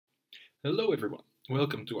Hello everyone,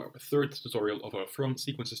 welcome to our third tutorial of our From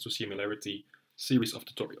Sequences to Similarity series of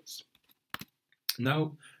tutorials.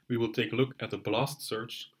 Now we will take a look at the BLAST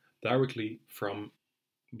search directly from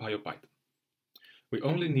Biopython. We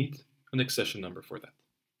only need an accession number for that.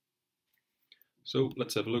 So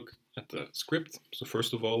let's have a look at the script. So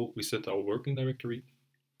first of all, we set our working directory,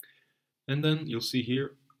 and then you'll see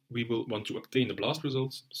here we will want to obtain the BLAST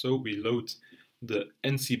results, so we load the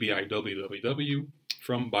NCBI www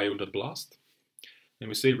from bio.blast, and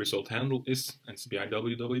we say the result handle is NCBI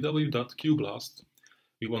www.qblast.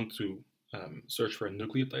 We want to search for a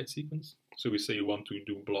nucleotide sequence, so we say we want to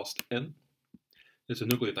do blast n. It's a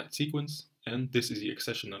nucleotide sequence, and this is the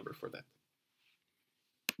accession number for that.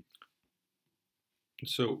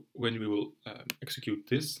 So when we will execute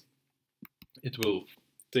this, it will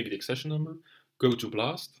take the accession number, go to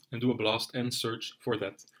blast, and do a blast n search for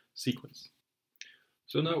that sequence.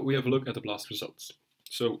 So now we have a look at the blast results.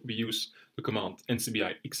 So we use the command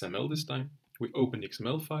ncbi xml this time. We open the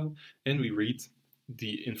XML file and we read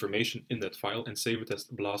the information in that file and save it as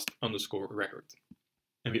blast_record.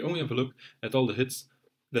 And we only have a look at all the hits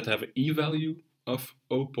that have an e-value of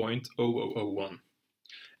 0.0001.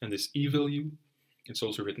 And this e-value, it's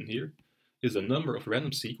also written here, is the number of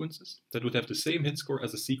random sequences that would have the same hit score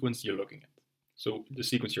as the sequence you're looking at. So the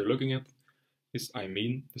sequence you're looking at is,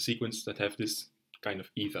 the sequence that have this kind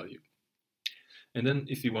of e-value. And then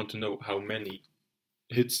if you want to know how many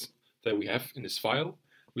hits that we have in this file,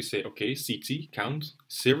 we say, okay, ct count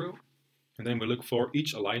 0, and then we look for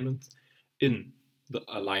each alignment in the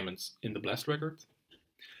alignments in the blast record.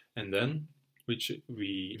 And then we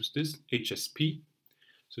use this HSP.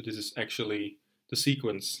 So this is actually the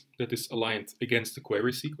sequence that is aligned against the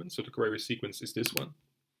query sequence. So the query sequence is this one.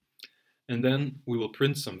 And then we will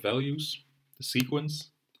print some values, the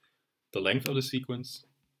sequence, the length of the sequence,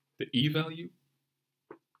 the e-value,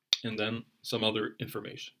 and then some other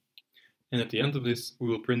information. And at the end of this, we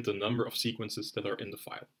will print the number of sequences that are in the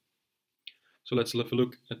file. So let's have a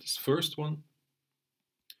look at this first one.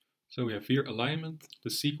 So we have here alignment,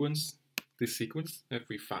 the sequence, this sequence that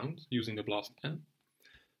we found using the blast n.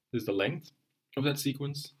 This is the length of that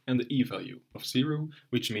sequence and the e-value of 0,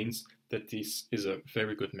 which means that this is a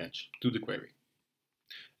very good match to the query.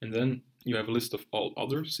 And then you have a list of all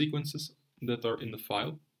other sequences that are in the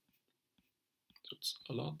file. So it's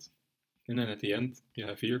a lot. And then at the end, you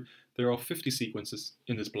have here, there are 50 sequences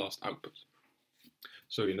in this blast output.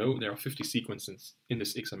 So you know there are 50 sequences in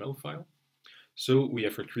this XML file. So we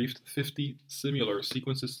have retrieved 50 similar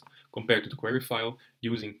sequences compared to the query file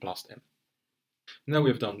using blast n. Now we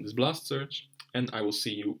have done this blast search, and I will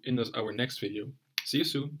see you in our next video. See you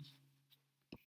soon!